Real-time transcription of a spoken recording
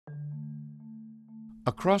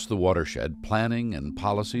Across the watershed, planning and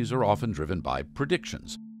policies are often driven by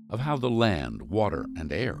predictions of how the land, water,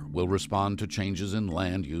 and air will respond to changes in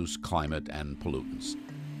land use, climate, and pollutants.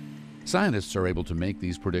 Scientists are able to make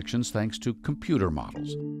these predictions thanks to computer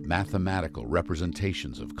models, mathematical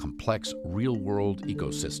representations of complex real-world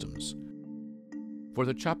ecosystems. For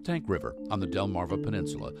the Choptank River on the Delmarva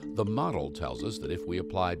Peninsula, the model tells us that if we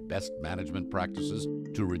applied best management practices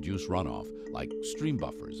to reduce runoff, like stream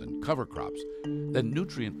buffers and cover crops, then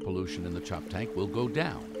nutrient pollution in the Choptank will go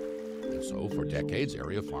down. And so, for decades,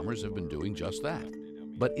 area farmers have been doing just that.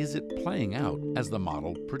 But is it playing out as the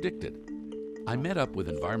model predicted? I met up with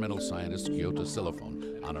environmental scientist Keota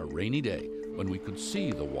Silaphone on a rainy day when we could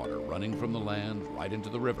see the water running from the land right into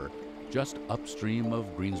the river, just upstream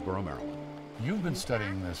of Greensboro, Maryland. You've been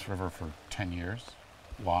studying this river for 10 years.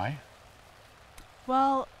 Why?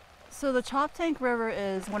 Well, so the Choptank River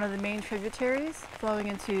is one of the main tributaries flowing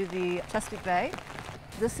into the Chesapeake Bay.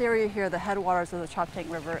 This area here, the headwaters of the Choptank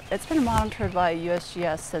River, it's been monitored by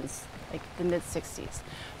USGS since like the mid-60s.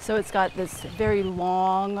 So it's got this very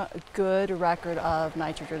long, good record of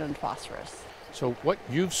nitrogen and phosphorus. So what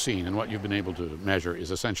you've seen and what you've been able to measure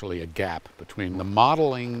is essentially a gap between the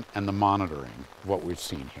modeling and the monitoring of what we've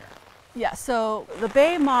seen here. Yeah, so the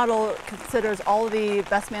Bay model considers all of the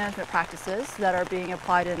best management practices that are being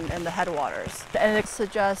applied in the headwaters. And it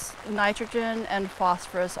suggests nitrogen and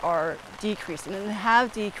phosphorus are decreasing and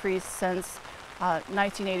have decreased since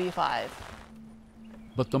 1985.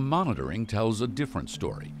 But the monitoring tells a different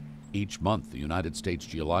story. Each month, the United States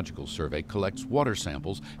Geological Survey collects water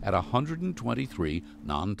samples at 123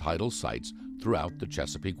 non-tidal sites throughout the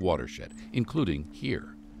Chesapeake watershed, including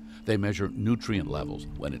here. They measure nutrient levels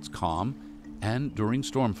when it's calm and during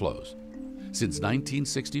storm flows. Since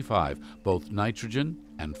 1965, both nitrogen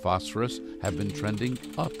and phosphorus have been trending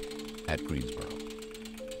up at Greensboro.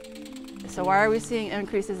 So why are we seeing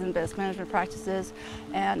increases in best management practices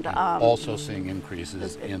and also seeing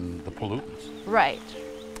increases in the pollutants? Right.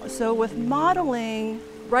 So with modeling,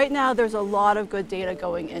 right now there's a lot of good data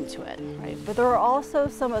going into it, right? But there are also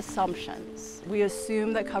some assumptions. We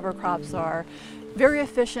assume that cover crops are very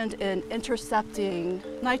efficient in intercepting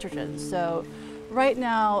nitrogen. So right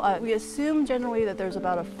now, we assume generally that there's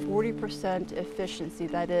about a 40% efficiency,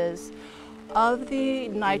 that is, of the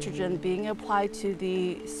nitrogen being applied to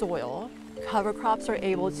the soil, cover crops are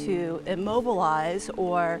able to immobilize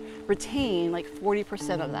or retain like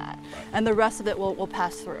 40% of that, and the rest of it will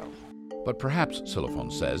pass through. But perhaps,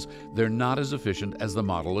 Silaphone says, they're not as efficient as the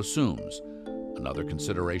model assumes. Another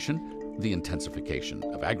consideration, the intensification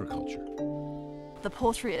of agriculture. The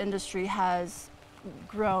poultry industry has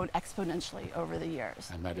grown exponentially over the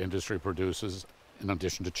years. And that industry produces, in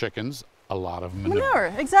addition to chickens, a lot of manure.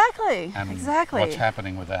 Manure, exactly. And exactly. What's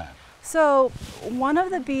happening with that? So one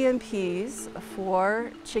of the BMPs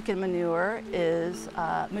for chicken manure is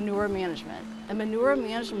manure management. And manure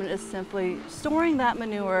management is simply storing that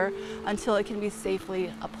manure until it can be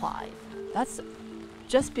safely applied. That's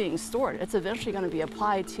just being stored. It's eventually going to be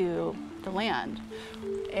applied to the land.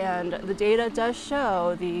 And the data does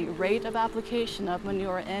show the rate of application of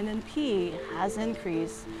manure N and P has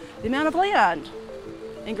increased. The amount of land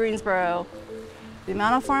in Greensboro, the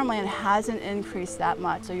amount of farmland hasn't increased that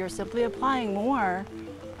much. So you're simply applying more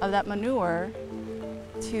of that manure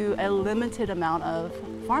to a limited amount of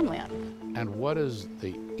farmland. And what does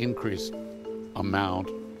the increased amount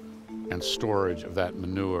and storage of that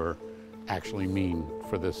manure actually mean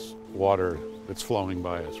for this water that's flowing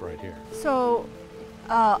by us right here? So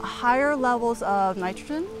higher levels of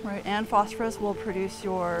nitrogen, right, and phosphorus will produce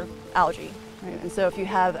your algae. Right? And so if you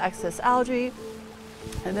have excess algae,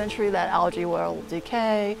 eventually that algae will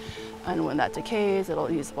decay, and when that decays,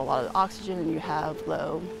 it'll use up a lot of oxygen and you have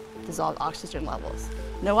low dissolved oxygen levels.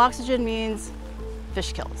 No oxygen means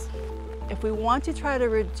fish kills. If we want to try to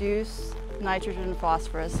reduce nitrogen and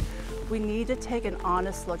phosphorus, we need to take an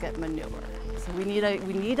honest look at manure. So we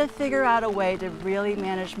need to figure out a way to really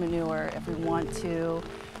manage manure if we want to,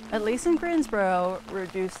 at least in Greensboro,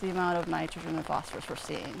 reduce the amount of nitrogen and phosphorus we're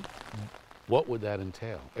seeing. What would that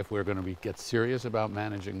entail? If we're going to get serious about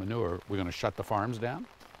managing manure, we're going to shut the farms down?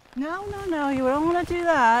 No, you don't want to do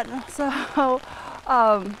that.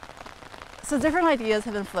 So different ideas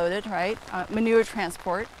have been floated, right? Manure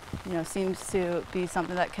transport, seems to be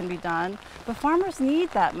something that can be done, but farmers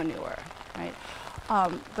need that manure, right?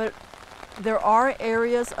 But there are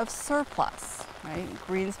areas of surplus, right?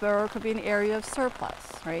 Greensboro could be an area of surplus,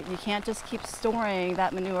 right? You can't just keep storing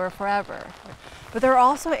that manure forever. But there are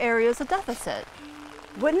also areas of deficit.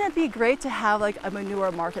 Wouldn't it be great to have like a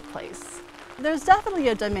manure marketplace? There's definitely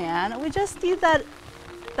a demand. We just need that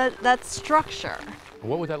structure.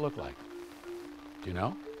 What would that look like? Do you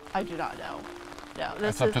know? I do not know. No,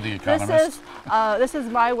 That's up to the economist. This is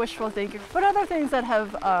my wishful thinking. But other things that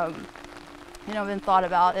have been thought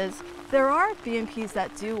about is there are BMPs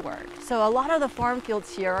that do work. So a lot of the farm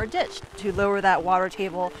fields here are ditched to lower that water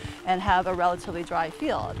table and have a relatively dry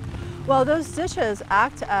field. Well, those ditches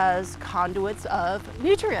act as conduits of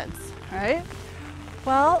nutrients, right?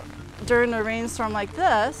 Well, during a rainstorm like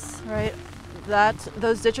this, right,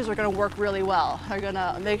 those ditches are going to work really well. They're going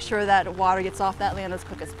to make sure that water gets off that land as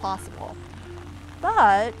quick as possible.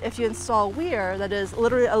 But if you install weir, that is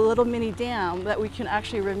literally a little mini dam that we can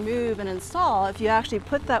actually remove and install, if you actually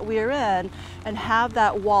put that weir in and have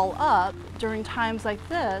that wall up during times like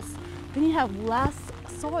this, then you have less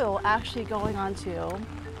soil actually going onto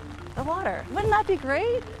the water. Wouldn't that be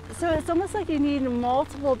great? So it's almost like you need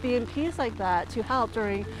multiple BMPs like that to help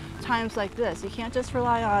during times like this. You can't just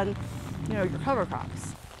rely on, your cover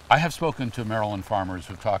crops. I have spoken to Maryland farmers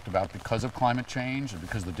who've talked about, because of climate change and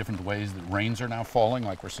because of the different ways that rains are now falling,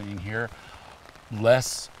 like we're seeing here,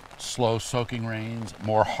 less slow soaking rains,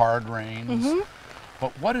 more hard rains. Mm-hmm.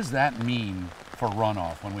 But what does that mean for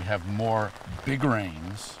runoff when we have more big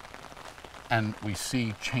rains and we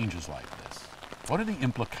see changes like this? What are the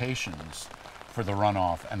implications for the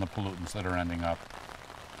runoff and the pollutants that are ending up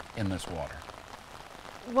in this water?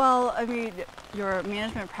 Well, I mean, your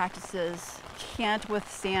management practices can't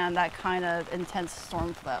withstand that kind of intense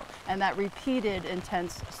storm flow and that repeated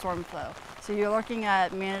intense storm flow. So you're looking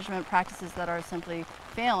at management practices that are simply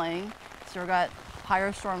failing. So you've got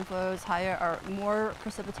higher storm flows, more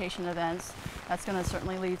precipitation events. That's going to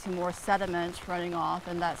certainly lead to more sediment running off,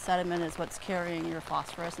 and that sediment is what's carrying your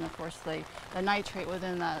phosphorus, and of course the nitrate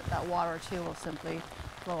within that water too will simply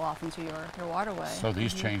flow off into your waterway. So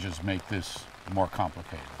these changes make this more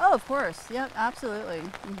complicated. Oh, of course. Yep, absolutely.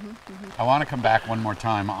 Mm-hmm, mm-hmm. I want to come back one more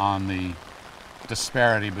time on the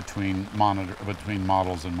disparity between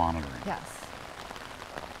models and monitoring. Yes.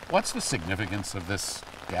 What's the significance of this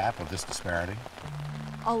gap, of this disparity?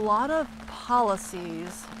 A lot of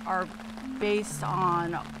policies are based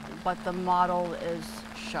on what the model is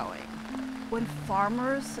showing. When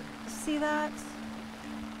farmers see that,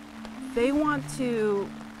 they want to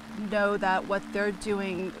know that what they're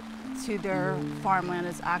doing to their farmland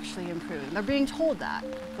is actually improving. They're being told that.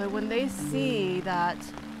 But when they see that,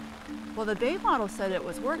 well, the Bay model said it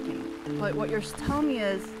was working, but what you're telling me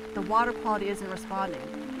is the water quality isn't responding.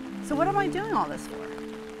 So what am I doing all this for?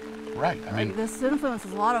 Right. I mean, this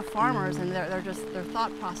influences a lot of farmers and their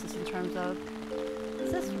thought process in terms of,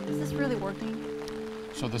 is this really working?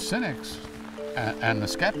 So the cynics and the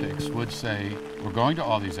skeptics would say, we're going to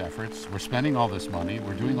all these efforts, we're spending all this money,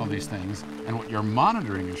 we're doing all these things, and what your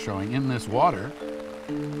monitoring is showing in this water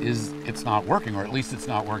is it's not working, or at least it's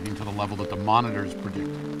not working to the level that the monitors predict.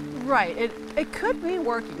 Right. It could be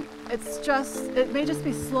working. It may just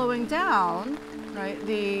be slowing down, right,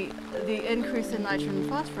 the increase in nitrogen and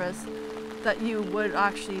phosphorus that you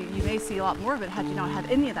may see a lot more of it had you not had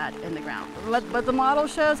any of that in the ground. But the model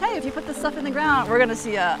shows, hey, if you put this stuff in the ground, we're going to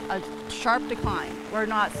see a sharp decline. We're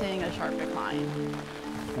not seeing a sharp decline.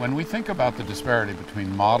 When we think about the disparity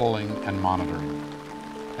between modeling and monitoring,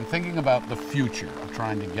 and thinking about the future of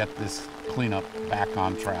trying to get this cleanup back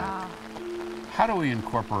on track, how do we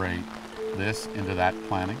incorporate this into that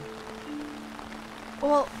planning?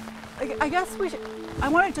 Well, I guess I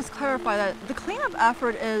want to just clarify that the cleanup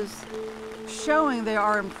effort is showing there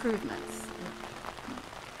are improvements.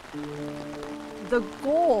 The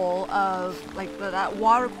goal of that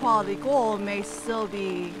water quality goal may still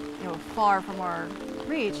be far from our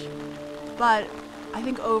reach, but I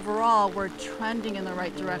think overall we're trending in the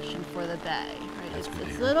right direction for the bay. Right?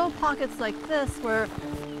 It's little pockets like this where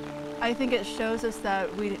I think it shows us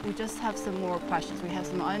that we just have some more questions. We have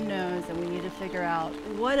some unknowns, and we need to figure out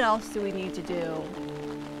what else do we need to do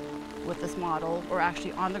with this model, or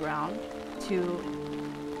actually on the ground, to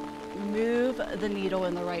move the needle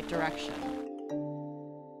in the right direction.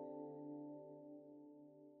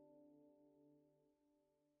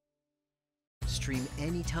 Stream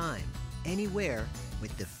anytime, anywhere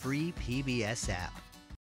with the free PBS app.